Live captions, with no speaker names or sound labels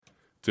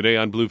Today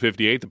on Blue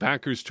 58, the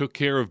Packers took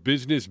care of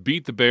business,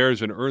 beat the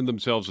Bears, and earned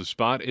themselves a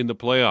spot in the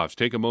playoffs.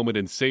 Take a moment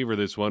and savor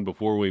this one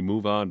before we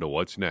move on to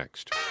what's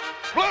next.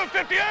 Blue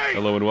 58!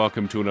 Hello and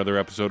welcome to another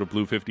episode of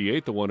Blue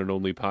 58, the one and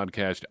only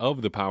podcast of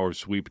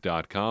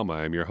thepowersweep.com.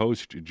 I am your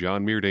host,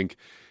 John Meerdink.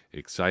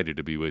 Excited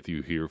to be with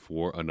you here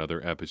for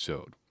another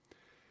episode.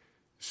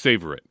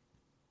 Savor it.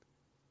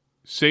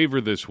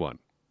 Savor this one.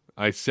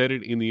 I said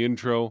it in the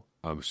intro.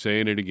 I'm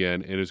saying it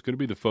again, and it's going to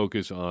be the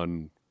focus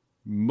on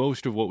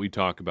most of what we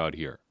talk about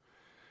here.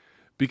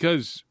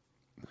 Because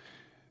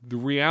the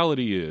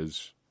reality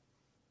is,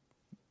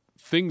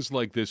 things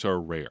like this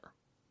are rare.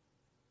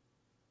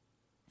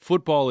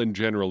 Football in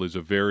general is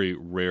a very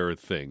rare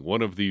thing.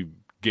 One of the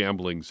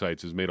gambling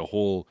sites has made a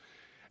whole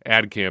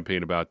ad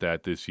campaign about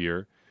that this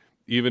year.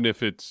 Even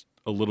if it's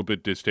a little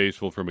bit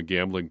distasteful from a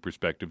gambling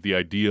perspective, the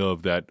idea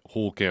of that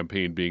whole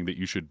campaign being that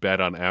you should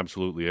bet on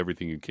absolutely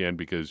everything you can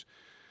because,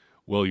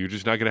 well, you're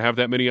just not going to have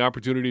that many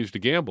opportunities to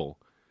gamble.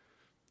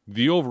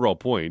 The overall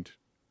point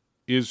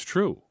is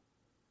true.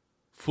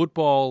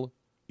 Football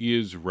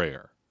is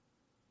rare,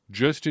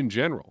 just in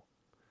general.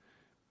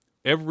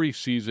 Every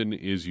season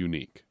is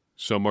unique.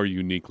 Some are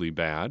uniquely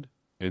bad,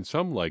 and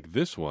some, like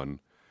this one,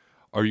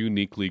 are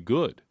uniquely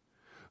good.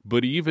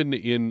 But even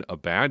in a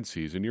bad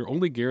season, you're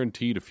only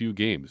guaranteed a few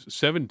games.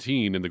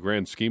 17 in the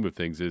grand scheme of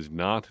things is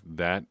not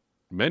that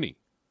many.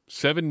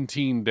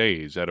 17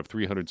 days out of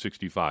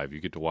 365 you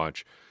get to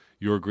watch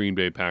your Green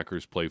Bay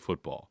Packers play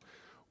football.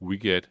 We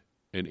get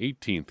an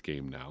 18th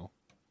game now,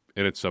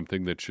 and it's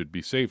something that should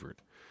be savored.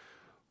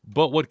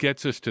 But what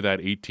gets us to that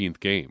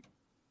 18th game?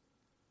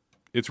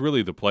 It's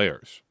really the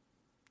players.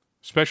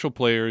 Special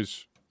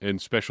players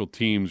and special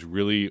teams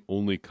really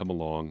only come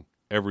along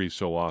every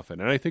so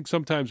often. And I think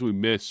sometimes we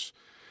miss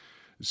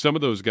some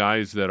of those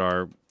guys that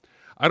are,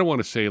 I don't want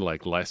to say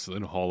like less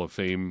than Hall of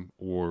Fame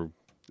or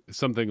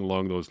something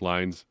along those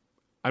lines.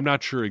 I'm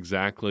not sure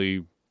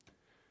exactly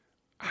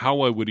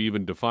how I would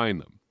even define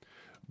them.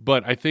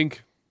 But I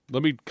think,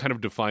 let me kind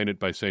of define it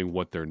by saying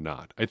what they're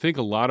not. I think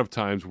a lot of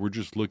times we're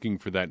just looking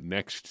for that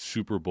next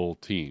Super Bowl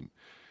team.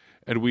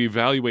 And we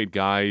evaluate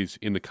guys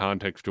in the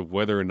context of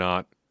whether or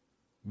not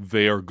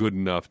they are good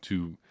enough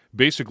to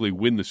basically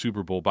win the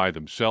Super Bowl by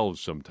themselves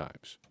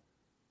sometimes.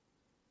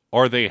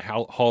 Are they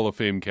Hall of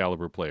Fame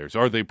caliber players?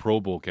 Are they Pro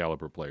Bowl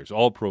caliber players?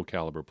 All Pro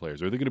caliber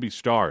players? Are they going to be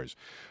stars?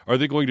 Are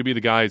they going to be the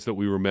guys that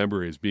we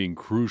remember as being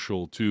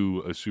crucial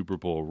to a Super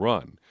Bowl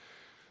run?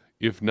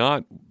 If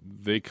not,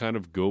 they kind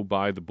of go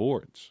by the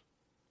boards.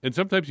 And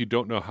sometimes you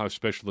don't know how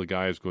special a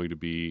guy is going to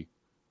be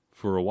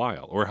for a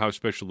while, or how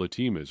special a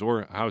team is,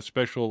 or how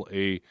special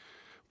a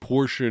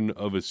portion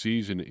of a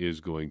season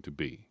is going to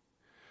be.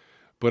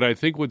 But I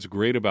think what's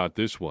great about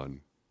this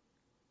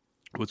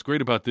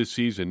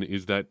season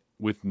is that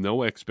with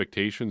no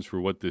expectations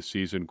for what this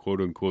season,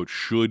 quote-unquote,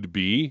 should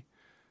be,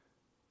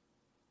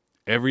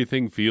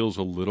 everything feels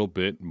a little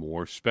bit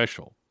more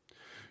special.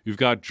 You've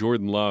got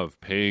Jordan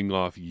Love paying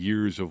off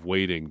years of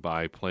waiting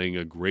by playing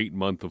a great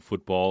month of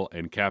football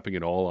and capping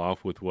it all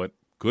off with what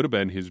could have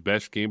been his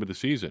best game of the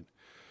season.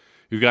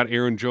 You've got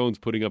Aaron Jones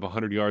putting up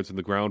 100 yards on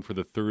the ground for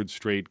the third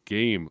straight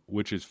game,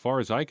 which, as far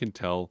as I can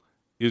tell,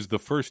 is the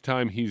first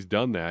time he's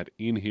done that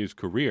in his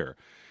career.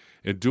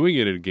 And doing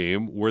it in a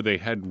game where they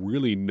had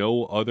really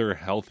no other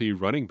healthy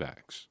running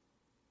backs.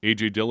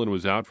 A.J. Dillon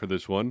was out for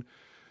this one.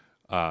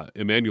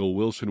 Emmanuel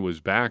Wilson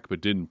was back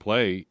but didn't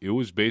play. It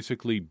was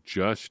basically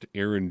just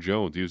Aaron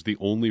Jones. He was the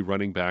only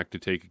running back to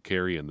take a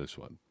carry in this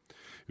one.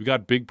 You've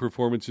got big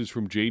performances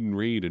from Jaden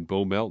Reed and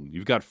Bo Melton.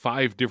 You've got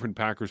 5 different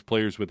Packers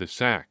players with a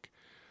sack.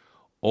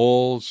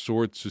 All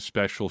sorts of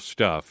special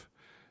stuff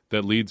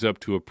that leads up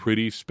to a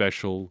pretty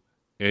special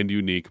and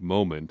unique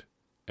moment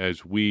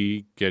as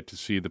we get to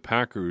see the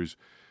Packers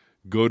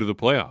go to the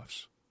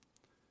playoffs.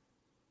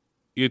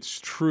 It's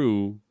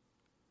true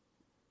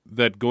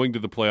that going to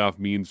the playoff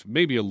means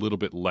maybe a little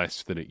bit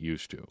less than it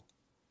used to.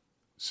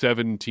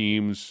 7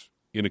 teams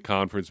in a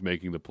conference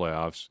making the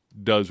playoffs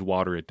does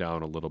water it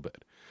down a little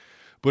bit.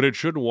 But it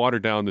shouldn't water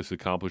down this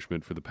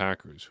accomplishment for the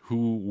Packers,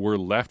 who were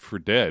left for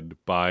dead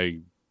by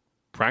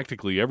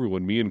practically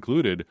everyone, me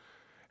included,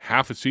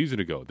 half a season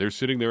ago. They're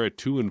sitting there at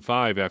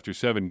 2-5 after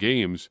 7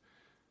 games.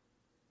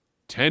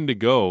 10 to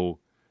go.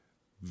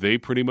 They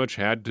pretty much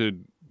had to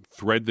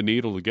thread the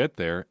needle to get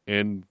there,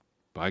 and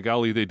by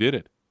golly, they did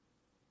it.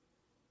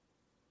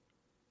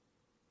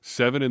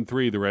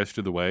 7-3 the rest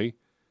of the way,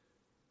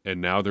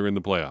 and now they're in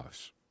the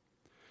playoffs.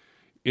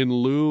 In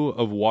lieu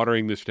of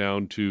watering this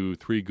down to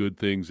 3 good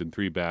things and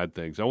 3 bad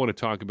things, I want to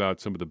talk about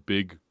some of the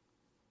big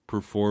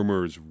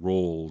performers'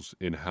 roles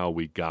in how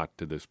we got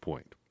to this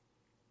point.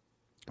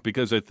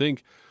 Because I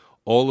think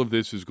all of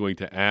this is going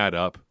to add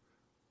up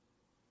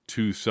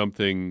to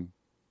something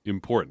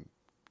important.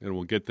 And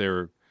we'll get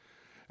there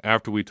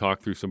after we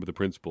talk through some of the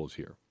principles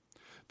here.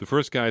 The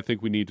first guy I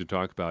think we need to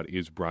talk about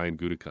is Brian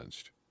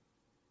Gutekunst,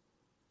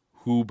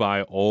 who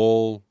by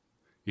all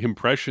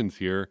impressions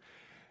here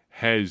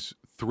has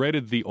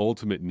threaded the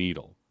ultimate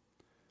needle.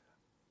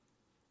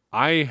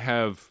 I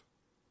have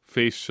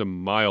faced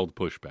some mild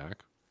pushback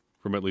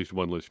from at least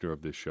one listener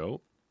of this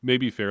show,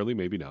 maybe fairly,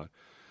 maybe not.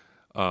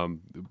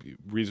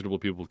 Reasonable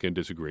people can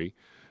disagree.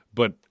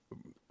 But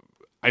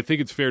I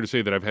think it's fair to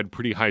say that I've had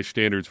pretty high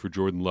standards for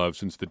Jordan Love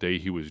since the day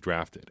he was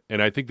drafted.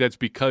 And I think that's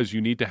because you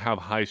need to have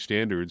high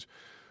standards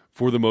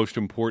for the most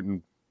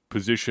important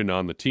position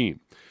on the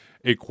team.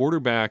 A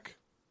quarterback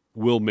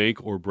will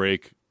make or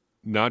break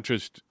not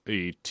just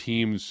a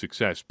team's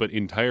success, but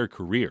entire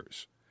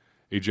careers,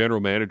 a general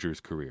manager's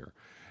career,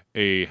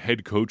 a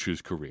head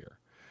coach's career.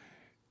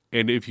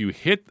 And if you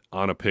hit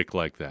on a pick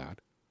like that,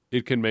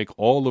 it can make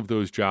all of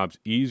those jobs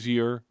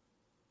easier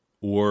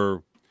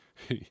or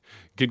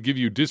can give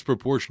you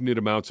disproportionate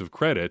amounts of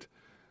credit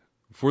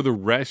for the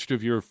rest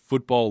of your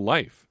football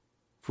life,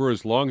 for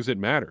as long as it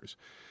matters.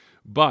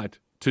 But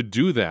to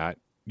do that,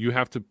 you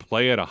have to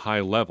play at a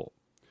high level.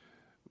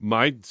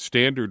 My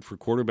standard for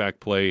quarterback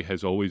play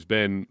has always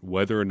been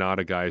whether or not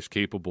a guy is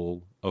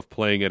capable of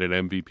playing at an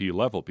MVP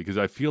level, because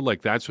I feel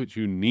like that's what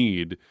you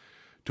need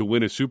to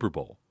win a Super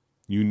Bowl.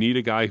 You need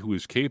a guy who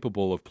is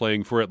capable of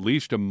playing for at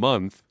least a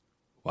month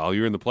while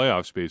you're in the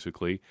playoffs,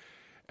 basically,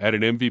 at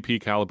an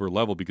MVP caliber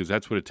level, because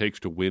that's what it takes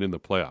to win in the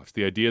playoffs.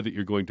 The idea that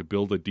you're going to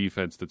build a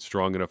defense that's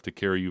strong enough to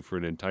carry you for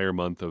an entire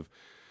month of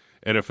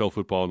NFL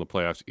football in the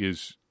playoffs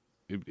is,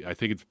 I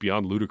think it's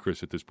beyond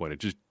ludicrous at this point. It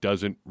just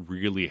doesn't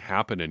really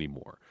happen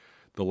anymore.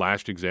 The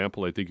last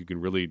example I think you can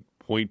really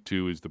point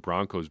to is the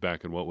Broncos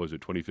back in,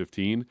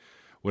 2015?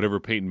 Whatever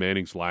Peyton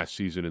Manning's last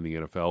season in the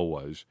NFL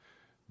was,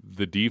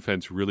 the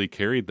defense really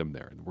carried them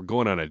there. And we're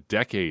going on a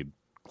decade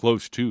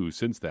close to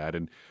since that,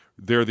 and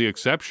they're the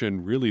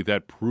exception, really,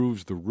 that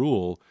proves the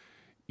rule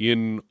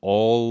in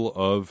all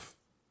of,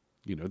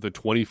 the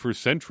 21st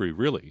century,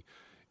 really.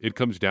 It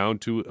comes down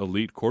to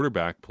elite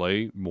quarterback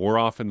play more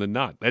often than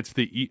not. That's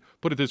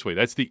put it this way,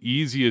 that's the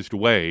easiest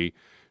way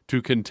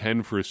to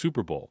contend for a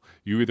Super Bowl.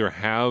 You either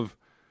have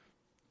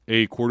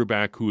a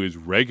quarterback who is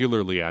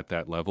regularly at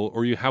that level,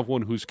 or you have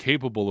one who's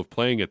capable of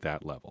playing at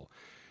that level.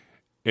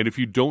 And if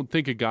you don't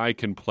think a guy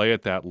can play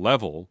at that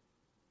level,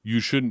 you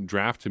shouldn't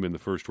draft him in the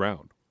first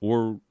round,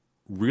 or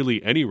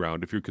really any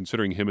round if you're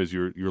considering him as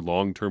your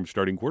long-term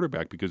starting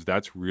quarterback, because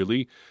that's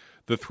really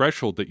the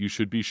threshold that you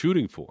should be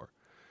shooting for.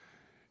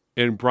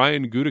 And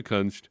Brian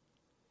Gutekunst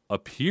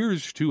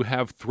appears to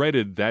have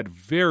threaded that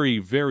very,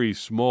 very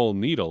small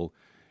needle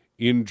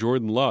in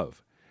Jordan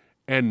Love.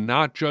 And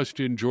not just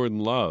in Jordan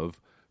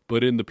Love,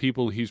 but in the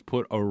people he's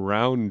put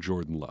around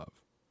Jordan Love.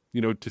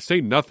 To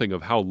say nothing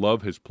of how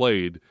Love has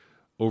played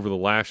over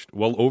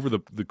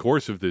the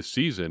course of this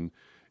season,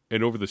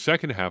 and over the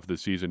second half of the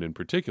season in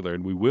particular,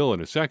 and we will in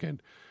a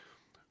second,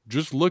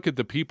 just look at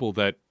the people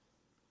that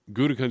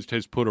Gutekunst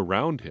has put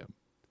around him.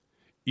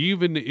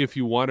 Even if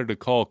you wanted to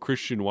call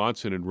Christian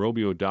Watson and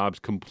Romeo Doubs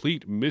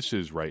complete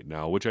misses right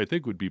now, which I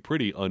think would be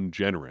pretty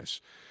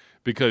ungenerous,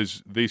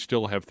 because they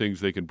still have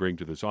things they can bring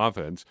to this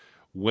offense.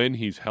 When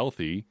he's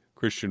healthy,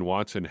 Christian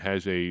Watson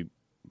has a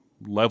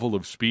level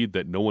of speed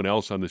that no one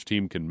else on this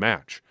team can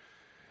match.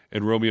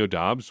 And Romeo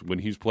Doubs, when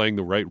he's playing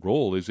the right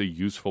role, is a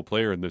useful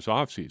player in this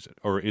offseason,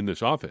 or in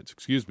this offense,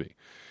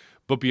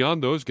 But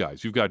beyond those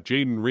guys, you've got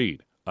Jaden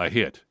Reed, a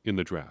hit in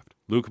the draft.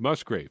 Luke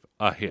Musgrave,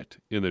 a hit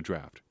in the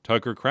draft.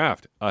 Tucker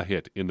Kraft, a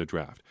hit in the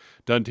draft.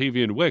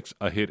 Dontavian Wicks,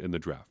 a hit in the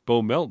draft.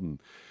 Bo Melton,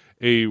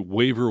 a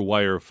waiver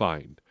wire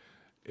find.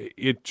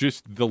 It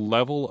just, the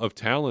level of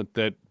talent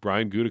that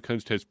Brian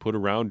Gutekunst has put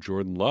around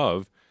Jordan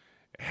Love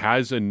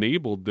has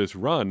enabled this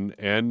run,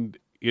 and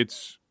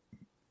it's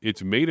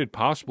made it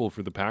possible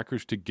for the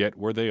Packers to get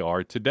where they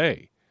are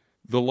today.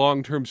 The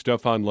long-term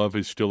stuff on Love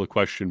is still a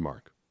question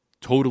mark.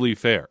 Totally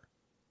fair.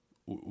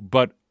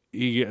 But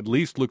he at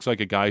least looks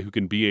like a guy who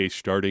can be a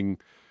starting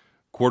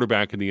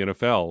quarterback in the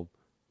NFL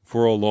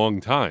for a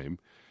long time.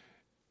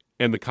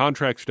 And the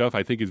contract stuff,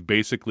 I think, is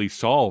basically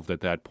solved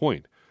at that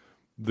point.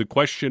 The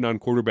question on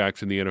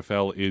quarterbacks in the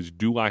NFL is,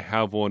 do I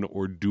have one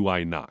or do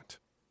I not?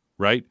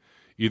 Right?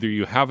 Either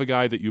you have a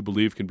guy that you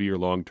believe can be your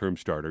long-term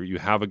starter, you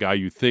have a guy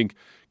you think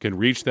can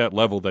reach that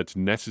level that's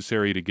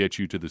necessary to get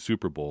you to the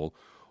Super Bowl,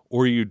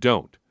 or you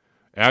don't.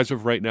 As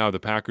of right now, the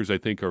Packers, I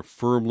think, are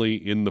firmly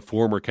in the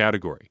former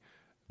category.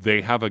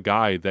 They have a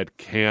guy that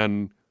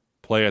can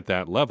play at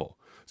that level.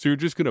 So you're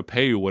just going to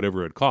pay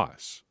whatever it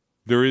costs.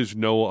 There is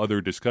no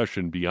other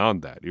discussion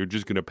beyond that. You're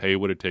just going to pay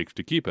what it takes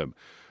to keep him.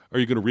 Are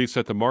you going to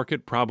reset the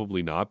market?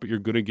 Probably not, but you're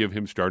going to give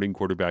him starting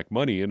quarterback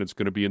money, and it's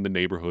going to be in the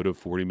neighborhood of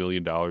 $40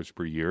 million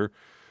per year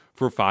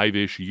for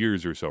 5-ish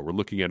years or so. We're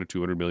looking at a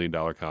 $200 million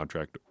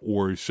contract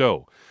or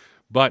so.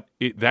 But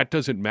that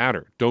doesn't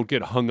matter. Don't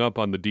get hung up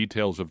on the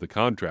details of the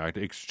contract.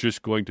 It's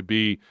just going to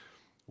be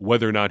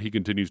whether or not he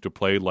continues to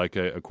play like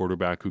a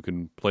quarterback who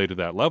can play to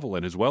that level.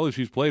 And as well as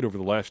he's played over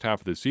the last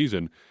half of the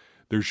season,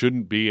 there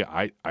shouldn't be,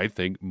 I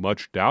think,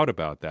 much doubt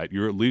about that.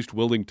 You're at least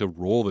willing to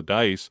roll the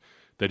dice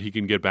that he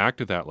can get back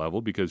to that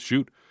level because,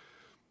 you're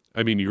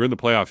in the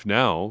playoffs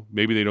now.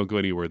 Maybe they don't go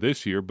anywhere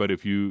this year, but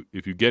if you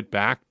get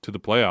back to the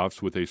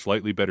playoffs with a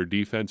slightly better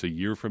defense a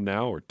year from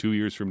now or 2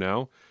 years from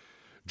now,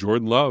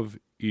 Jordan Love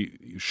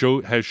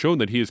has shown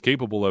that he is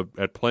capable of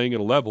at playing at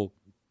a level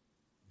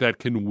that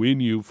can win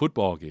you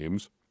football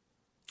games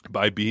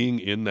by being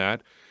in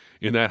that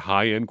in that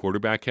high-end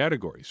quarterback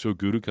category. So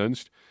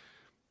Gutekunst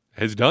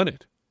has done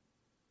it.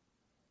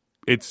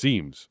 It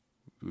seems.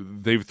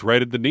 They've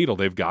threaded the needle.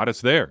 They've got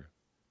us there.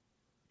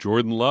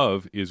 Jordan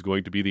Love is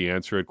going to be the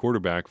answer at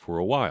quarterback for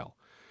a while.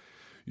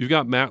 You've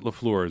got Matt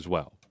LaFleur as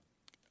well.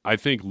 I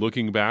think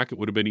looking back, it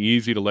would have been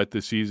easy to let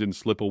the season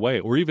slip away,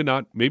 or even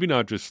not, maybe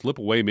not just slip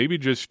away, maybe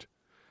just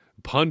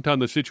punt on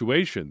the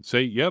situation.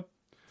 Say, yep,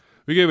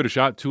 we gave it a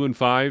shot,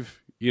 2-5.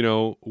 You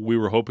know, we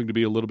were hoping to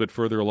be a little bit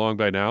further along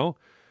by now,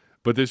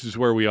 but this is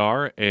where we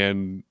are,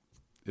 and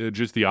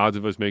just the odds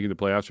of us making the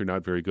playoffs are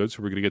not very good,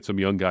 so we're going to get some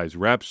young guys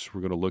reps. We're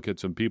going to look at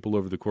some people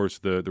over the course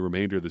of the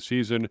remainder of the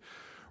season.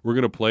 We're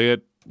going to play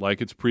it like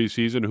it's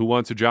preseason. Who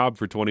wants a job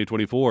for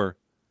 2024?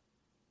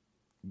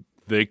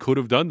 They could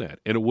have done that,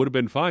 and it would have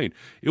been fine.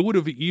 It would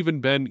have even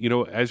been, you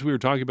know, as we were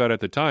talking about at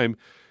the time,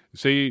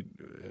 say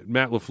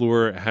Matt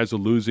LaFleur has a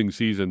losing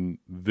season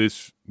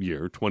this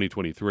year,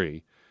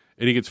 2023,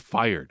 and he gets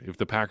fired if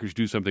the Packers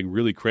do something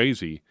really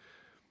crazy.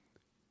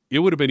 It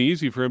would have been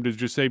easy for him to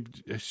just say,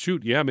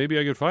 shoot, yeah, maybe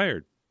I get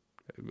fired.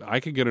 I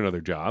can get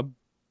another job.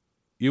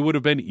 It would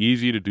have been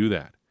easy to do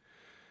that.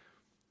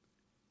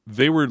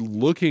 They were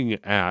looking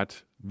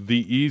at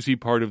the easy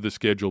part of the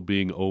schedule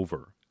being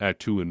over at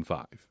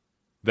 2-5.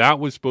 That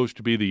was supposed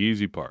to be the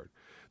easy part.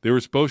 They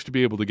were supposed to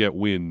be able to get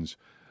wins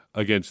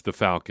against the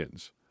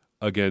Falcons,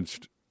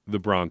 against the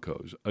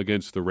Broncos,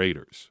 against the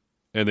Raiders,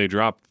 and they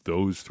dropped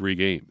those 3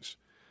 games.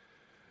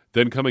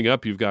 Then coming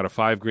up, you've got a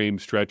 5-game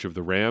stretch of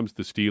the Rams,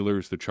 the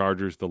Steelers, the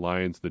Chargers, the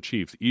Lions, the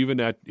Chiefs. Even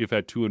if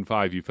at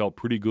 2-5, you felt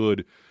pretty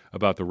good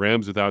about the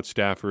Rams without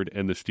Stafford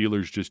and the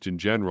Steelers just in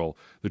general.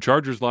 The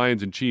Chargers,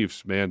 Lions, and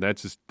Chiefs, man,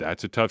 that's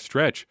a tough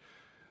stretch.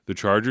 The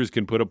Chargers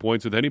can put up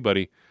points with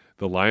anybody.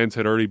 The Lions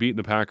had already beaten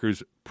the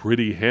Packers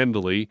pretty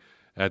handily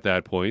at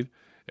that point,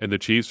 and the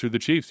Chiefs are the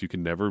Chiefs. You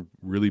can never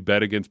really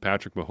bet against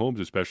Patrick Mahomes,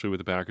 especially with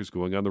the Packers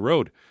going on the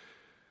road.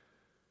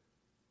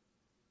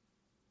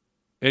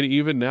 And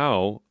even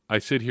now, I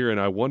sit here and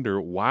I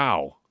wonder,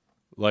 wow,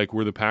 like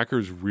were the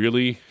Packers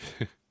really,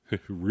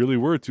 really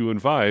were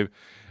 2-5,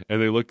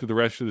 and they looked at the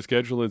rest of the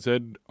schedule and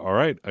said, all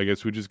right, I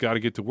guess we just got to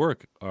get to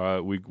work.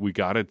 We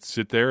got to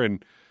sit there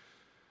and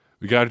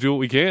we got to do what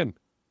we can.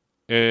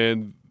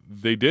 And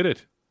they did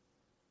it.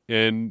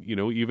 And, you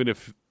know, even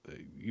if,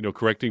 you know,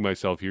 correcting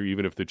myself here,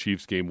 even if the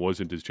Chiefs game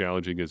wasn't as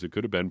challenging as it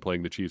could have been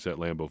playing the Chiefs at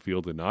Lambeau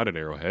Field and not at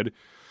Arrowhead,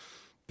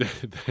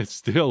 that's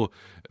still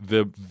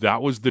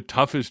that was the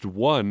toughest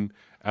one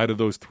out of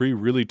those 3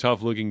 really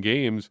tough-looking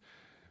games,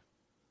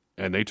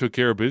 and they took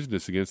care of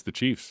business against the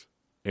Chiefs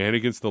and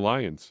against the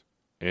Lions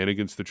and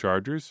against the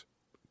Chargers.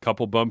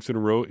 Couple bumps in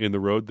the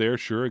road there,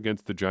 sure,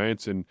 against the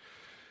Giants and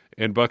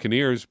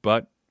Buccaneers,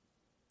 but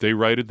they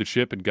righted the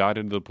ship and got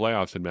into the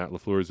playoffs, and Matt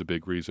LaFleur is a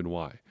big reason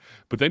why.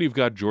 But then you've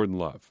got Jordan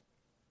Love.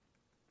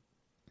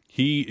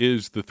 He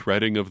is the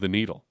threading of the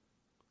needle.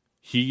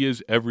 He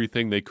is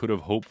everything they could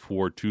have hoped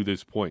for to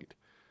this point.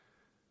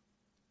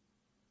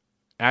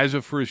 As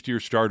a first-year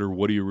starter,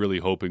 what are you really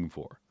hoping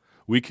for?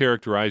 We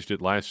characterized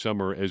it last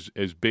summer as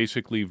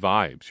basically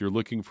vibes. You're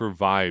looking for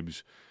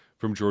vibes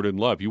from Jordan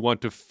Love. You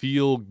want to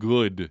feel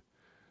good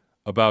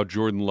about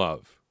Jordan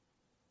Love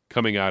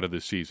coming out of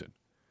this season.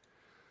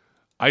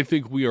 I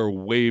think we are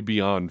way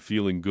beyond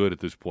feeling good at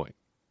this point.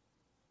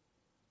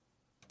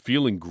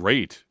 Feeling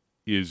great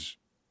is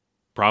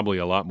probably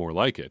a lot more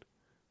like it,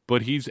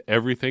 but he's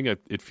everything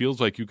it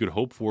feels like you could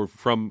hope for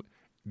from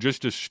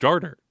just a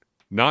starter,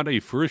 not a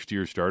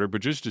first-year starter,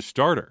 but just a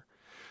starter.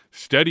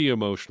 Steady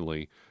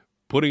emotionally,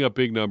 putting up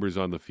big numbers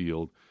on the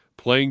field,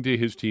 playing to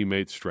his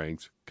teammates'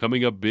 strengths,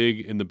 coming up big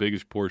in the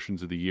biggest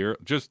portions of the year.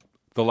 Just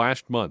the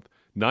last month,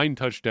 9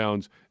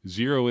 touchdowns,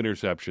 0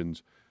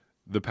 interceptions.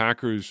 The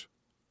Packers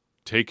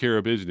take care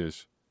of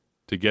business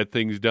to get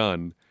things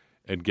done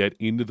and get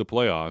into the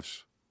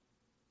playoffs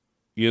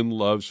in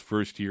Love's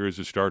first year as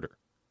a starter.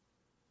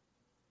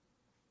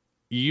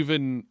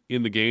 Even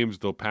in the games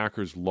the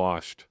Packers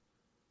lost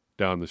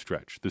down the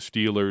stretch, the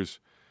Steelers,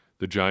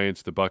 the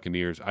Giants, the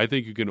Buccaneers, I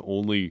think you can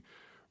only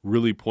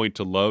really point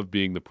to Love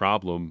being the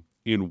problem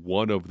in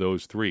one of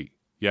those 3.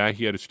 Yeah,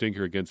 he had a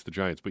stinker against the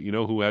Giants, but you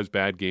know who has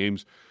bad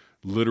games?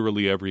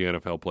 Literally every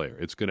NFL player.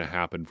 It's going to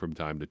happen from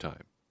time to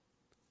time.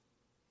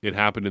 It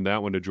happened in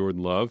that one to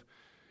Jordan Love.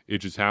 It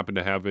just happened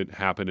to have it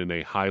happen in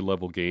a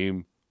high-level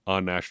game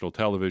on national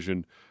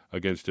television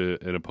against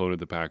an opponent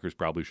the Packers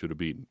probably should have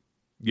beaten.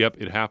 Yep,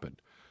 it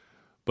happened.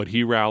 But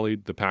he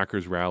rallied, the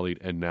Packers rallied,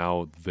 and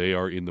now they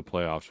are in the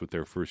playoffs with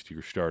their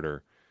first-year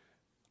starter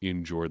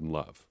in Jordan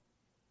Love.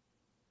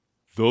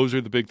 Those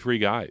are the big 3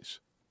 guys.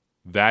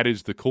 That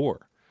is the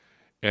core.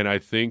 And I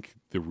think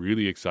the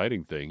really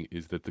exciting thing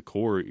is that the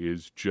core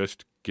is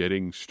just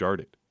getting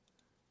started.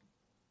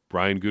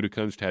 Brian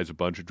Gutekunst has a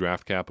bunch of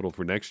draft capital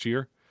for next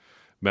year.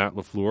 Matt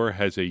LaFleur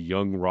has a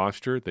young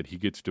roster that he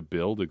gets to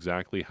build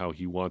exactly how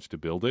he wants to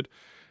build it.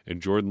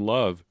 And Jordan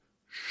Love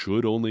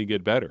should only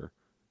get better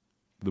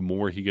the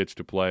more he gets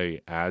to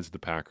play as the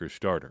Packers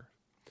starter.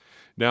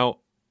 Now,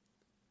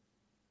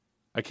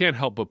 I can't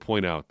help but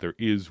point out there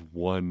is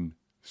one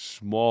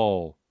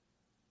small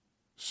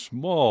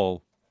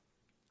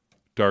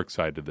dark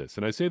side to this,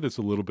 and I say this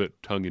a little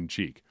bit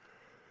tongue-in-cheek,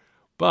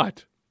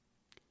 but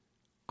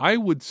I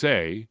would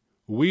say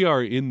we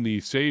are in the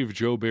save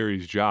Joe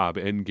Barry's job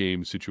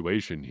endgame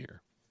situation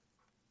here.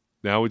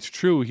 Now, it's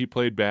true he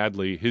played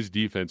badly. His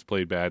defense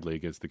played badly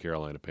against the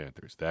Carolina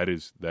Panthers. That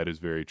is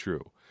very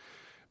true.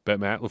 But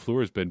Matt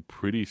LaFleur has been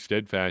pretty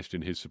steadfast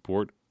in his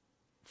support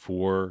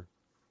for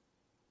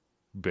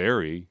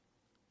Barry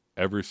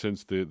ever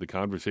since the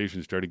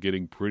conversation started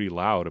getting pretty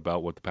loud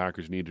about what the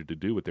Packers needed to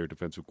do with their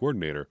defensive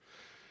coordinator.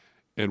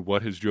 And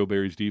what has Joe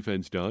Barry's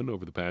defense done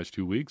over the past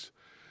 2 weeks?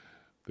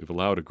 They've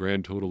allowed a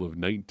grand total of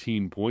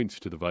 19 points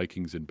to the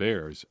Vikings and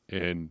Bears.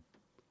 And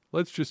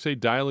let's just say,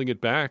 dialing it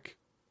back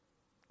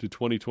to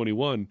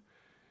 2021,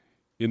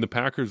 in the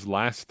Packers'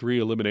 last 3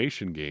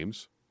 elimination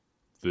games,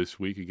 this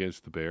week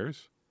against the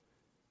Bears,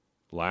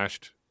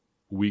 last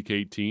week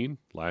 18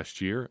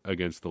 last year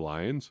against the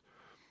Lions,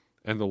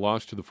 and the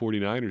loss to the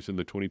 49ers in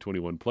the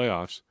 2021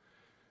 playoffs,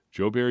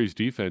 Joe Barry's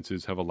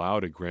defenses have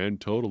allowed a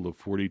grand total of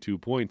 42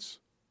 points.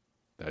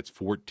 That's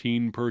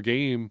 14 per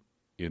game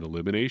in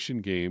elimination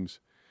games.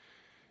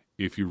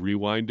 If you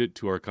rewind it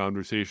to our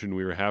conversation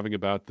we were having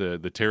about the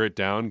tear it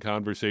down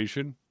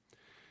conversation,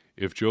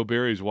 if Joe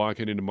Barry's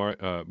walking into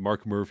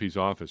Mark Murphy's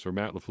office or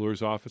Matt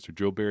LaFleur's office or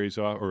Joe Barry's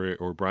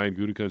or Brian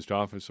Gutekunst's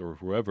office or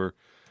whoever,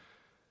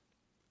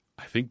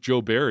 I think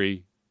Joe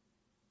Barry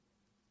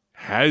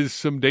has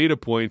some data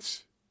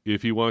points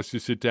if he wants to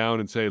sit down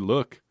and say,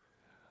 look,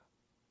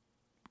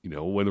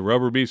 when the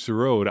rubber meets the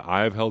road,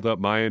 I've held up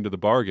my end of the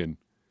bargain.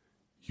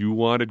 You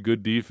wanted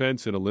good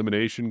defense in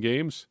elimination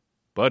games?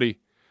 Buddy,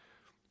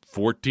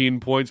 14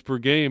 points per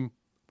game.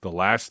 The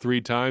last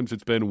 3 times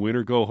it's been win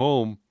or go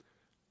home.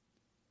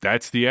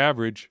 That's the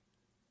average.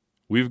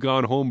 We've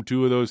gone home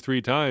 2 of those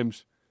 3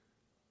 times.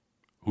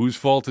 Whose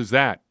fault is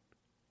that?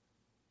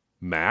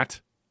 Matt?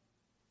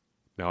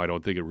 Now, I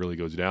don't think it really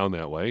goes down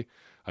that way.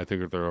 I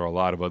think that there are a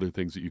lot of other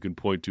things that you can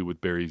point to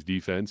with Barry's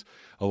defense.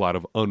 A lot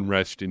of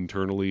unrest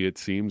internally, it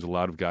seems. A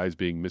lot of guys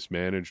being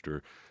mismanaged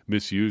or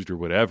misused or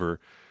whatever.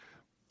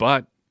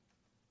 But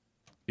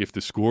if the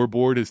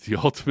scoreboard is the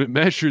ultimate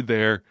measure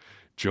there,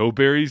 Joe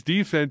Barry's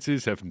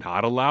defenses have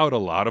not allowed a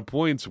lot of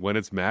points when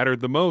it's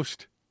mattered the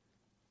most.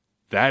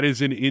 That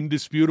is an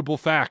indisputable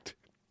fact.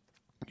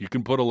 You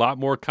can put a lot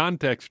more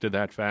context to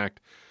that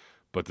fact,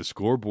 but the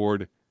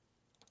scoreboard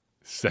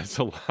says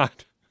a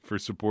lot for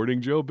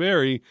supporting Joe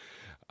Barry.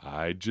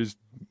 I just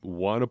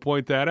want to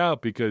point that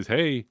out because,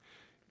 hey,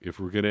 if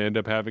we're going to end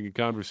up having a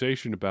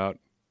conversation about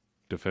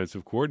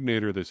defensive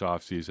coordinator this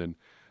offseason,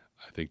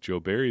 I think Joe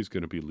Barry is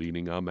going to be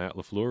leaning on Matt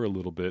LaFleur a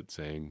little bit,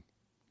 saying,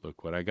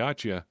 look what I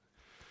got you.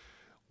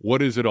 What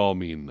does it all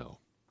mean, though?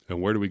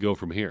 And where do we go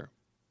from here?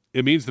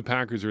 It means the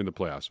Packers are in the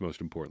playoffs,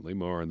 most importantly.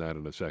 More on that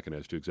in a second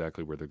as to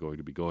exactly where they're going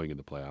to be going in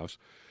the playoffs.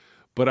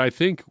 But I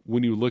think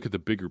when you look at the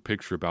bigger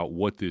picture about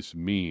what this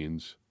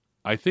means,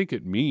 I think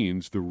it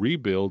means the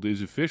rebuild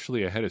is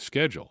officially ahead of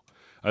schedule.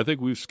 I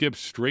think we've skipped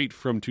straight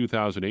from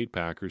 2008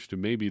 Packers to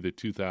maybe the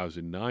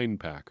 2009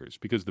 Packers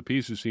because the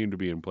pieces seem to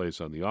be in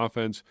place on the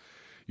offense.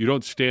 You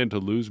don't stand to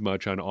lose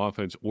much on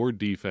offense or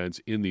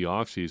defense in the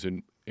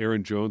offseason.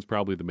 Aaron Jones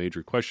probably the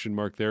major question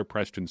mark there.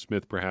 Preston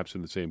Smith perhaps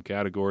in the same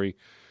category.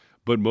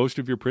 But most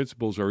of your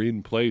principles are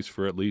in place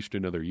for at least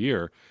another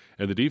year,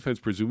 and the defense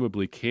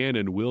presumably can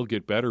and will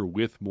get better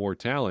with more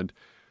talent.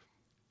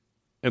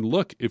 And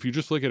look, if you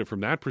just look at it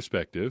from that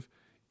perspective,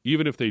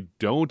 even if they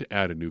don't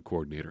add a new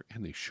coordinator,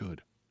 and they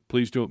should,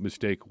 please don't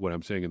mistake what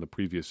I'm saying in the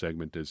previous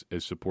segment as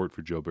support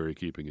for Joe Barry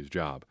keeping his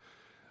job.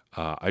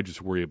 I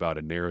just worry about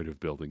a narrative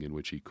building in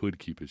which he could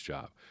keep his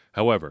job.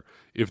 However,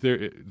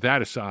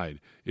 that aside,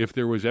 if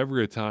there was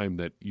ever a time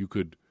that you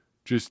could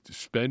just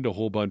spend a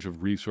whole bunch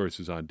of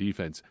resources on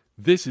defense,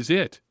 this is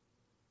it.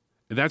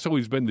 And that's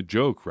always been the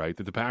joke, right?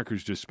 That the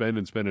Packers just spend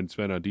and spend and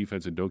spend on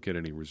defense and don't get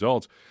any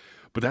results.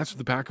 But that's what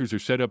the Packers are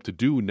set up to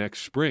do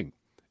next spring.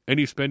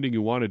 Any spending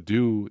you want to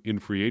do in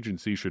free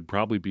agency should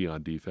probably be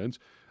on defense.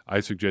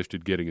 I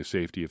suggested getting a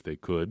safety if they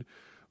could.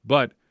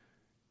 But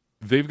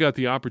they've got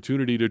the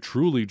opportunity to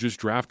truly just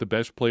draft the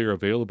best player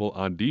available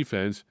on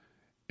defense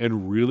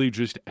and really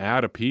just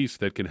add a piece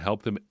that can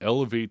help them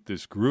elevate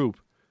this group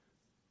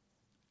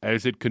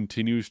as it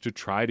continues to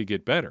try to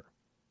get better.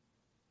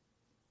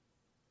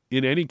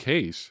 In any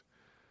case,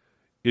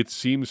 it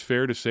seems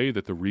fair to say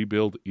that the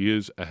rebuild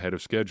is ahead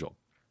of schedule.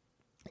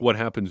 What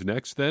happens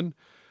next then?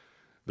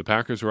 The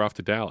Packers are off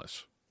to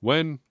Dallas.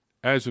 When?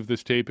 As of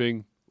this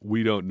taping,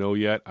 we don't know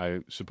yet.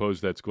 I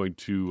suppose that's going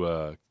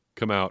to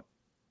come out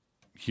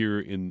here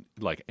in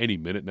like any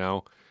minute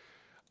now.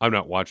 I'm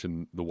not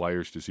watching the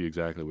wires to see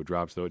exactly what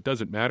drops, though. It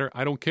doesn't matter.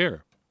 I don't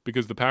care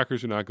because the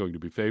Packers are not going to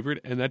be favored,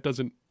 and that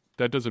doesn't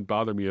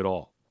bother me at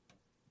all.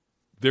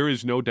 There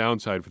is no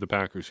downside for the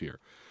Packers here.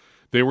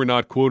 They were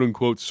not,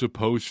 quote-unquote,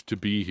 supposed to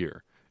be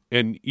here.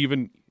 And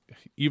even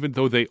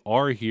though they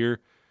are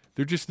here,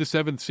 they're just the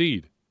 7th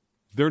seed.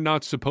 They're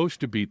not supposed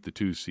to beat the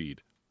 2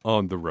 seed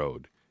on the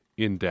road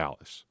in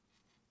Dallas.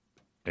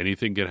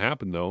 Anything can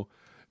happen, though.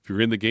 If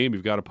you're in the game,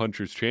 you've got a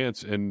puncher's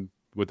chance. And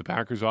with the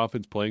Packers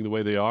offense playing the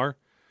way they are,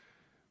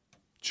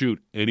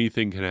 Shoot,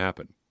 anything can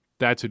happen.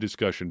 That's a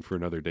discussion for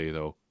another day,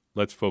 though.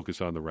 Let's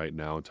focus on the right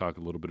now and talk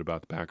a little bit about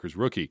the Packers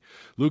rookie.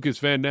 Lucas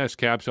Van Ness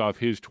caps off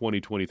his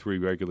 2023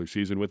 regular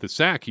season with a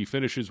sack. He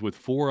finishes with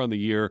 4 on the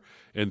year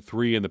and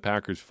 3 in the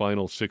Packers'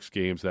 final 6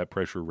 games. That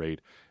pressure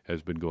rate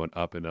has been going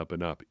up and up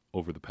and up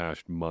over the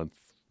past month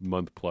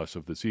plus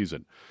of the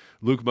season.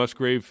 Luke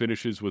Musgrave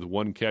finishes with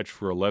 1 catch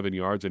for 11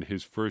 yards in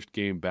his first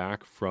game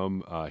back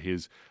from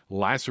his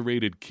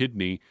lacerated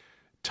kidney.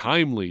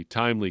 Timely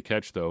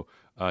catch, though.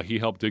 He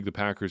helped dig the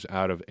Packers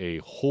out of a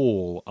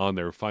hole on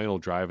their final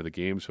drive of the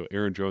game. So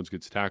Aaron Jones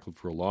gets tackled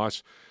for a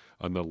loss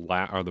on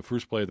the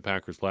first play of the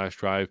Packers' last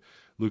drive.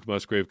 Luke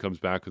Musgrave comes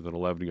back with an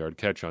 11-yard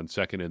catch on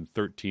 2nd and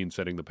 13,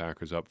 setting the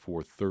Packers up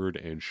for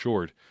 3rd and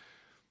short.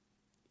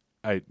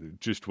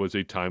 It just was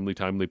a timely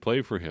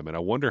play for him, and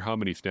I wonder how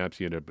many snaps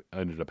he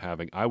ended up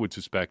having. I would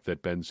suspect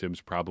that Ben Sims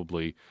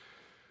probably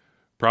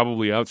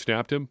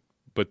outsnapped him,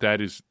 but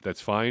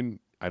that's fine.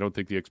 I don't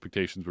think the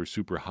expectations were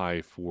super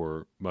high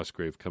for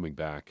Musgrave coming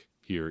back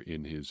here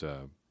in his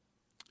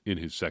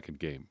second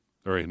game,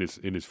 or in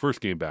his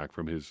first game back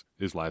from his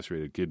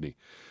lacerated kidney.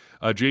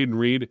 Jayden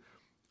Reed,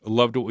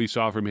 loved what we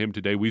saw from him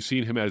today. We've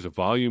seen him as a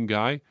volume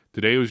guy.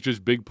 Today it was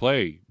just big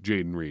play,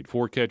 Jayden Reed.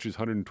 4 catches,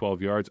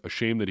 112 yards. A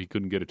shame that he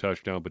couldn't get a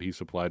touchdown, but he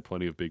supplied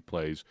plenty of big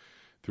plays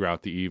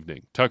throughout the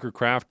evening. Tucker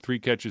Kraft, 3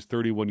 catches,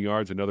 31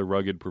 yards. Another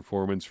rugged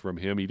performance from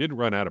him. He did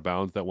run out of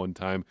bounds that one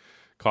time.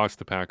 Cost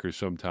the Packers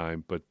some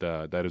time, but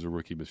that is a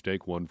rookie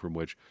mistake, one from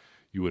which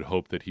you would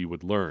hope that he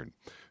would learn.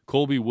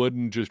 Colby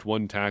Wooden, just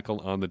 1 tackle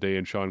on the day,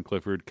 and Sean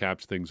Clifford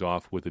caps things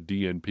off with a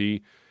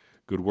DNP.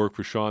 Good work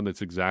for Sean.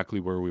 That's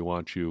exactly where we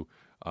want you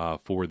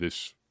for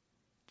this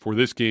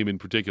game in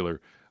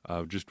particular.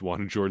 Just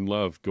wanted Jordan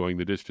Love going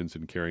the distance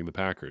and carrying the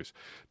Packers.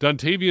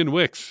 Dontavian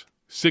Wicks,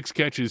 6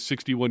 catches,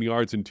 61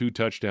 yards, and 2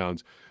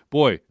 touchdowns.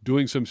 Boy,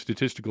 doing some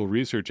statistical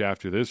research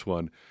after this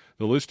one,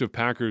 the list of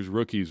Packers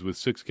rookies with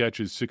 6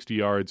 catches, 60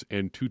 yards,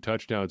 and 2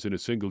 touchdowns in a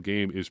single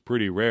game is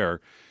pretty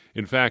rare.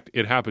 In fact,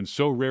 it happens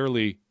so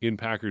rarely in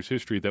Packers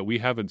history that we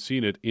haven't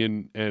seen it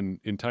in an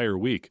entire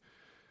week.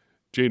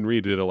 Jayden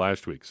Reed did it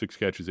last week. 6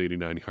 catches,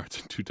 89 yards,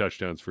 and 2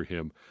 touchdowns for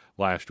him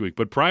last week.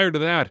 But prior to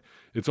that,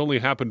 it's only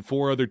happened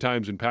 4 other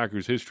times in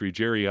Packers history.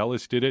 Jerry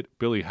Ellis did it,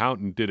 Billy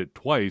Houghton did it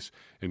twice,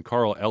 and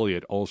Carl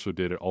Elliott also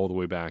did it all the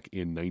way back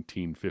in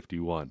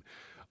 1951.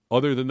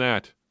 Other than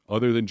that,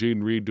 other than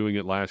Jayden Reed doing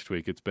it last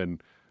week, it's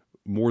been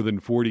more than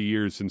 40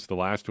 years since the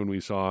last one we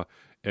saw,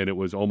 and it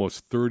was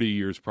almost 30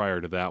 years prior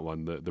to that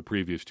one. The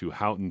previous 2,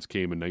 Houghton's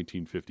came in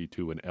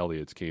 1952 and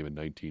Elliott's came in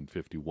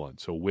 1951.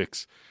 So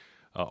Wicks,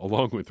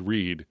 along with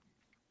Reed,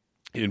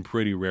 in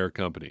pretty rare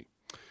company.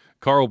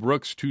 Carl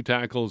Brooks, 2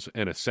 tackles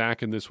and a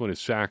sack in this one. A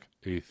sack,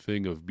 a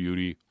thing of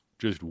beauty,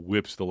 just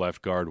whips the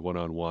left guard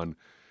one-on-one.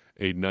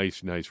 A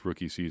nice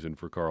rookie season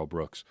for Carl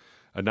Brooks.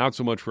 Not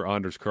so much for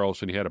Anders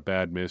Carlson. He had a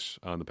bad miss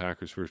on the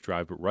Packers' first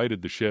drive, but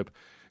righted the ship.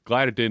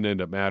 Glad it didn't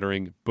end up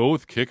mattering.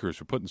 Both kickers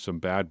were putting some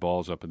bad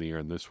balls up in the air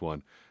in this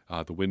one.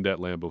 The wind at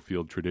Lambeau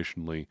Field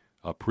traditionally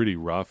pretty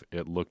rough.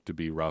 It looked to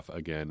be rough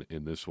again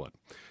in this one.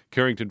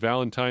 Carrington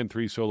Valentine,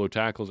 3 solo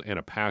tackles and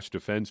a pass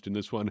defensed in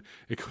this one.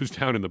 It goes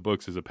down in the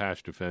books as a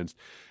pass defensed.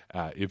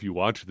 If you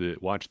watched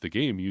the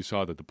game, you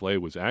saw that the play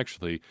was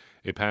actually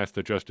a pass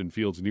that Justin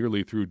Fields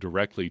nearly threw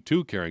directly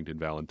to Carrington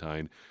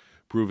Valentine,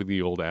 proving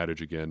the old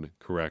adage again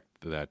correct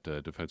that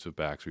defensive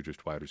backs are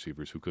just wide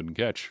receivers who couldn't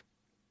catch.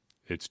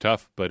 It's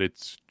tough, but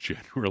it's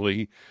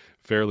generally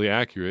fairly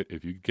accurate.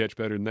 If you could catch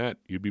better than that,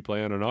 you'd be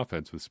playing on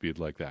offense with speed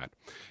like that.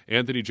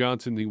 Anthony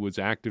Johnson, he was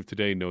active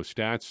today, no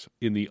stats.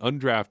 In the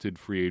undrafted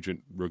free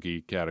agent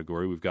rookie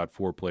category, we've got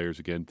 4 players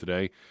again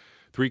today.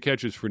 3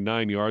 catches for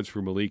 9 yards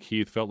for Malik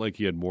Heath. Felt like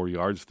he had more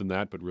yards than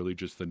that, but really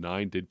just the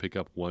 9. Did pick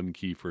up 1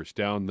 key first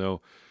down,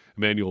 though.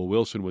 Emmanuel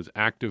Wilson was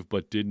active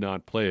but did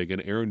not play.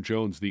 Again, Aaron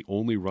Jones, the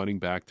only running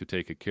back to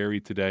take a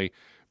carry today.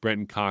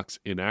 Brenton Cox,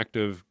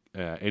 inactive,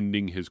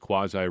 ending his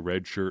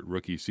quasi-redshirt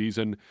rookie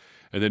season.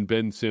 And then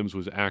Ben Sims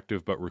was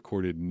active but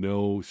recorded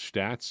no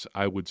stats.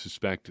 I would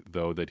suspect,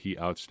 though, that he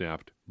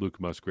outsnapped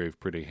Luke Musgrave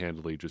pretty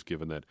handily, just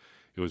given that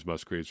it was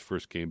Musgrave's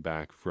first game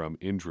back from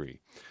injury.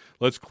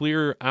 Let's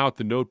clear out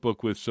the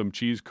notebook with some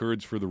cheese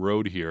curds for the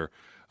road here.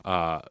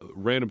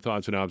 Random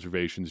thoughts and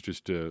observations,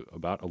 just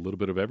about a little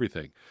bit of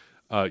everything.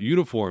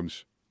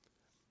 Uniforms.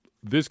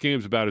 This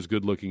game's about as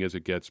good looking as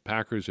it gets.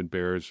 Packers and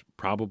Bears,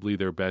 probably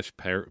their best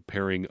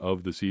pairing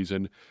of the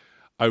season.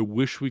 I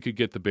wish we could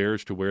get the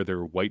Bears to wear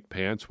their white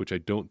pants, which I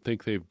don't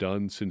think they've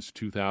done since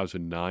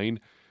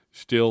 2009.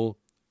 Still,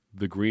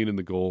 the green and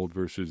the gold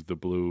versus the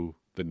blue,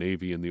 the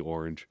navy and the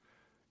orange.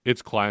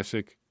 It's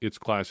classic. It's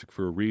classic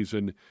for a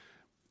reason.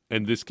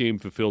 And this game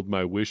fulfilled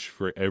my wish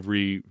for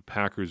every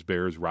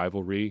Packers-Bears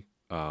rivalry,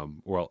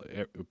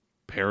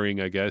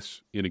 pairing, I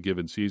guess, in a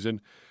given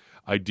season.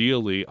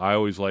 Ideally, I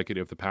always like it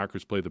if the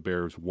Packers play the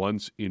Bears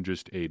once in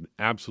just an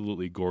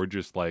absolutely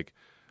gorgeous,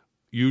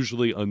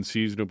 usually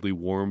unseasonably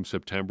warm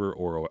September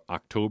or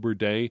October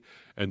day,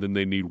 and then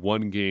they need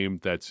one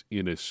game that's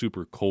in a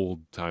super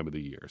cold time of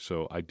the year.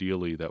 So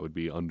ideally, that would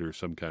be under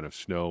some kind of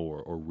snow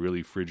or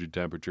really frigid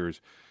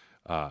temperatures.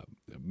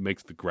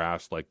 makes the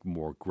grass like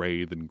more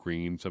gray than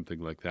green, something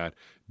like that.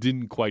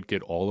 Didn't quite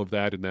get all of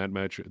that in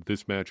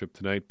this matchup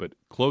tonight, but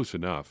close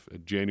enough.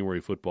 January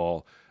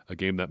football, a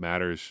game that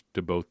matters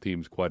to both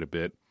teams quite a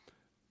bit.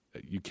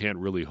 You can't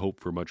really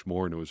hope for much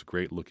more, and it was a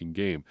great-looking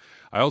game.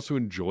 I also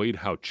enjoyed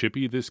how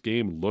chippy this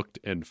game looked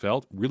and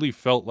felt. Really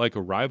felt like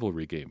a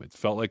rivalry game. It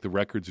felt like the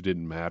records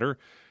didn't matter,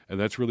 and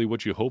that's really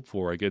what you hope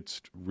for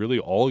against really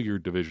all your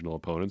divisional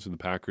opponents, and the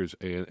Packers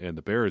and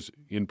the Bears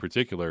in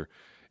particular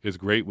is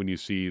great when you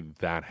see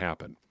that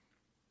happen.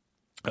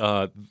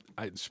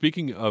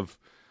 Speaking of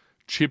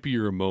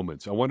chippier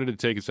moments, I wanted to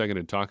take a second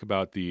and talk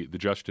about the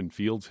Justin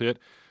Fields hit.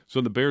 So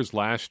in the Bears'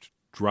 last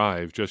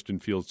drive, Justin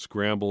Fields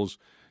scrambles,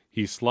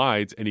 he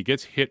slides, and he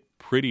gets hit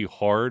pretty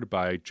hard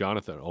by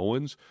Jonathan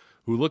Owens,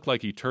 who looked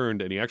like he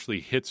turned, and he actually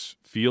hits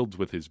Fields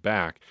with his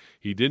back.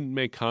 He didn't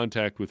make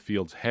contact with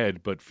Fields'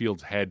 head, but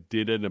Fields' head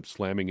did end up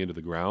slamming into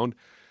the ground.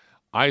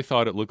 I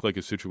thought it looked like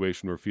a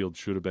situation where Fields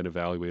should have been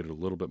evaluated a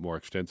little bit more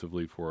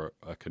extensively for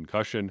a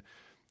concussion.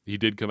 He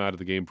did come out of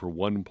the game for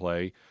one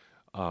play,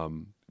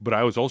 but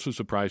I was also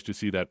surprised to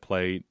see that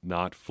play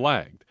not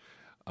flagged.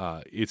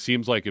 It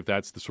seems like if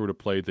that's the sort of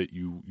play that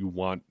you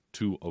want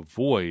to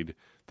avoid,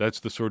 that's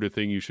the sort of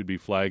thing you should be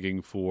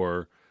flagging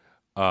for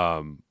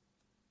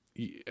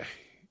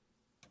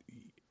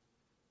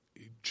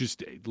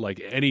just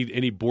like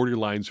any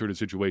borderline sort of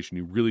situation.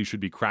 You really should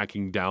be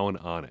cracking down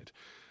on it.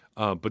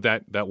 But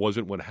that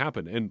wasn't what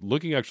happened. And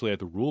looking actually at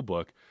the rule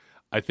book,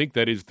 I think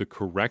that is the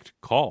correct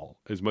call,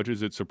 as much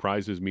as it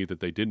surprises me that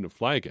they didn't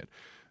flag it.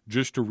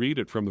 Just to read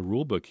it from the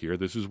rule book here,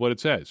 this is what it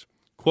says.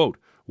 Quote,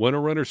 when a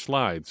runner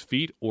slides,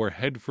 feet or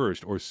head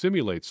first, or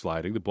simulates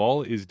sliding, the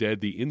ball is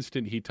dead the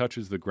instant he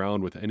touches the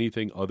ground with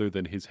anything other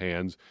than his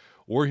hands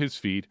or his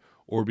feet,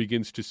 or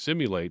begins to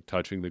simulate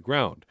touching the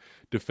ground.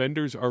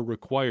 Defenders are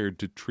required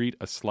to treat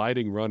a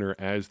sliding runner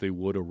as they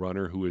would a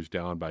runner who is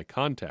down by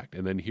contact.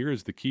 And then here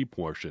is the key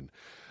portion.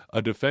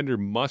 A defender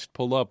must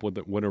pull up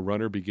when a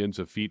runner begins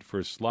a feet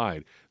first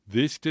slide.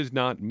 This does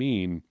not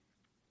mean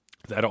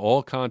that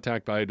all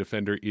contact by a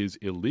defender is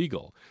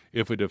illegal.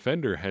 If a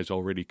defender has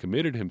already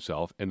committed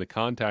himself and the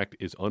contact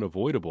is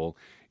unavoidable,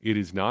 it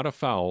is not a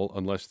foul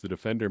unless the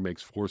defender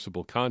makes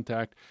forcible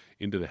contact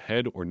into the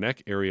head or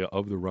neck area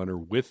of the runner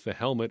with the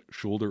helmet,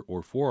 shoulder,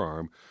 or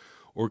forearm,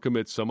 or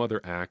commits some other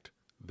act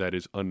that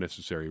is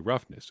unnecessary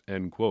roughness,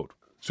 end quote.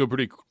 So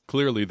pretty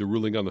clearly the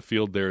ruling on the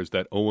field there is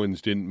that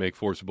Owens didn't make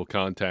forcible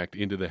contact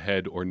into the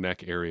head or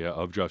neck area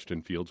of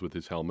Justin Fields with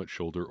his helmet,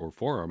 shoulder, or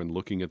forearm. And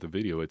looking at the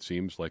video, it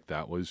seems like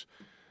that was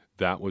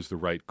the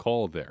right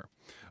call there.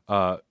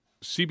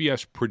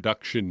 CBS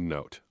production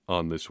note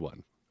on this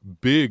one.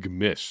 Big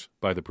miss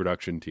by the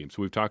production team.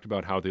 So we've talked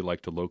about how they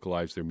like to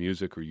localize their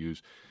music or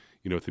use,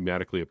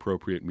 thematically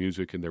appropriate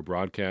music in their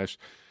broadcast.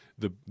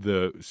 The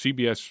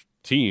CBS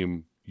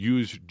team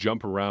used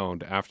Jump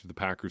Around after the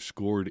Packers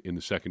scored in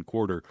the second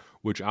quarter,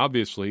 which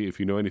obviously, if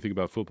you know anything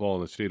about football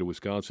in the state of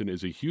Wisconsin,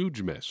 is a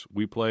huge miss.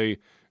 We play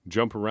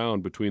Jump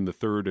Around between the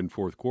third and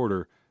fourth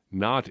quarter,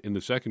 not in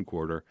the second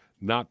quarter,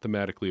 not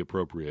thematically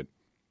appropriate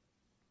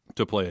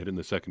to play it in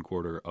the second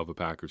quarter of a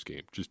Packers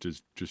game. Just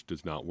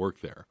does not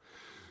work there.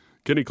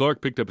 Kenny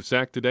Clark picked up a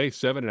sack today,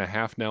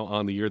 7.5 now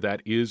on the year.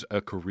 That is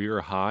a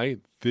career high.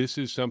 This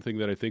is something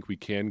that I think we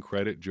can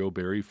credit Joe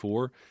Barry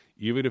for.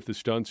 Even if the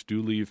stunts do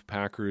leave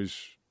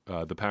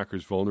the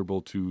Packers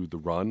vulnerable to the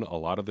run a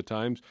lot of the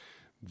times,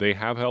 they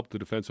have helped the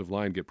defensive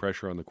line get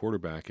pressure on the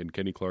quarterback, and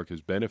Kenny Clark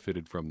has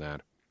benefited from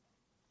that,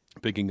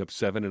 picking up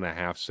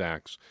 7.5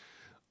 sacks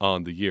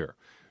on the year.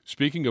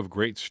 Speaking of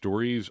great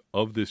stories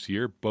of this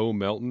year, Bo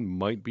Melton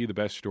might be the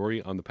best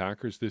story on the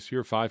Packers this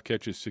year. 5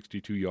 catches,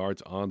 62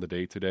 yards on the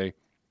day today.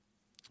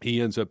 He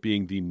ends up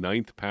being the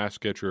 9th pass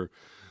catcher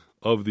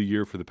of the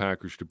year for the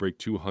Packers to break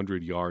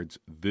 200 yards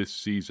this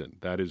season.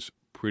 That is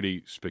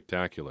pretty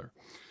spectacular.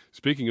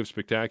 Speaking of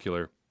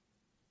spectacular,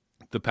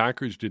 the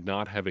Packers did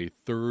not have a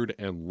 3rd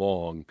and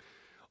long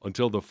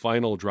until the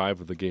final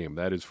drive of the game.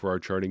 That is, for our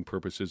charting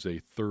purposes, a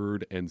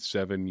 3rd and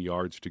 7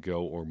 yards to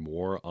go or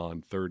more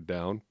on 3rd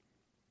down.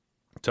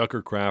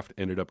 Tucker Kraft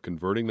ended up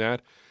converting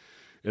that,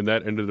 and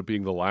that ended up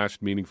being the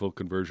last meaningful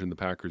conversion the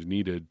Packers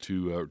needed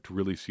to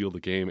really seal the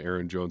game.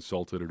 Aaron Jones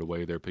salted it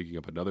away there, picking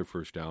up another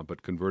first down,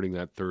 but converting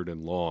that 3rd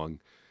and long,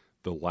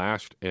 the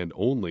last and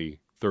only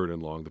 3rd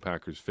and long the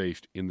Packers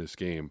faced in this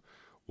game,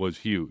 was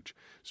huge.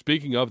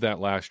 Speaking of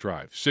that last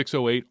drive,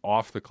 6:08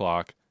 off the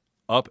clock,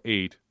 up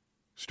 8,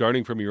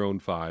 starting from your own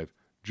 5,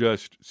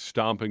 just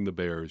stomping the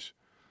Bears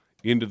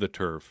into the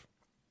turf,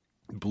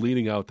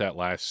 bleeding out that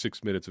last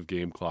 6 minutes of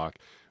game clock.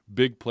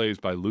 Big plays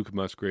by Luke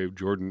Musgrave,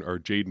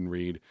 Jaden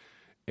Reed,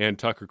 and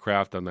Tucker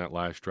Kraft on that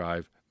last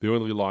drive. They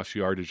only lost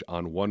yardage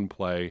on one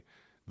play.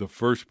 The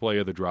first play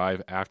of the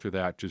drive after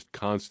that, just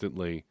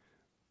constantly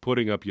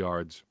putting up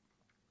yards,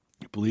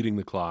 bleeding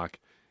the clock,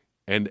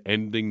 and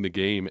ending the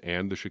game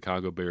and the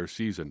Chicago Bears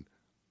season.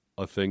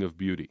 A thing of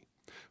beauty.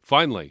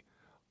 Finally,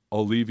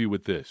 I'll leave you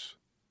with this.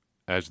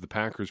 As the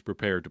Packers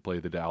prepare to play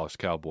the Dallas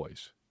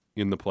Cowboys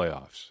in the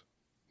playoffs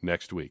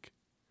next week,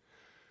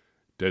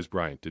 Dez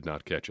Bryant did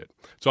not catch it.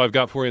 So I've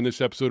got for you in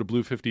this episode of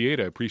Blue 58.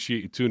 I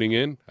appreciate you tuning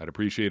in. I'd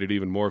appreciate it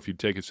even more if you'd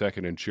take a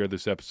second and share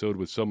this episode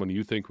with someone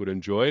you think would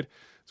enjoy it.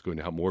 It's going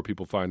to help more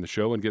people find the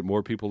show and get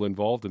more people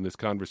involved in this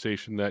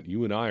conversation that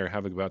you and I are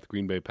having about the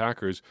Green Bay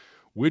Packers,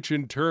 which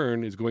in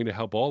turn is going to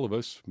help all of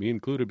us, me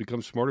included,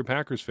 become smarter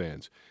Packers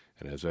fans.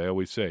 And as I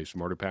always say,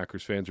 smarter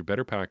Packers fans are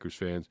better Packers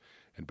fans,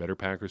 and better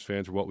Packers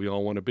fans are what we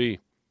all want to be.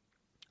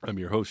 I'm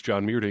your host,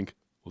 John Meerdink.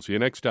 We'll see you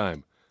next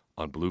time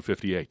on Blue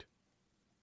 58.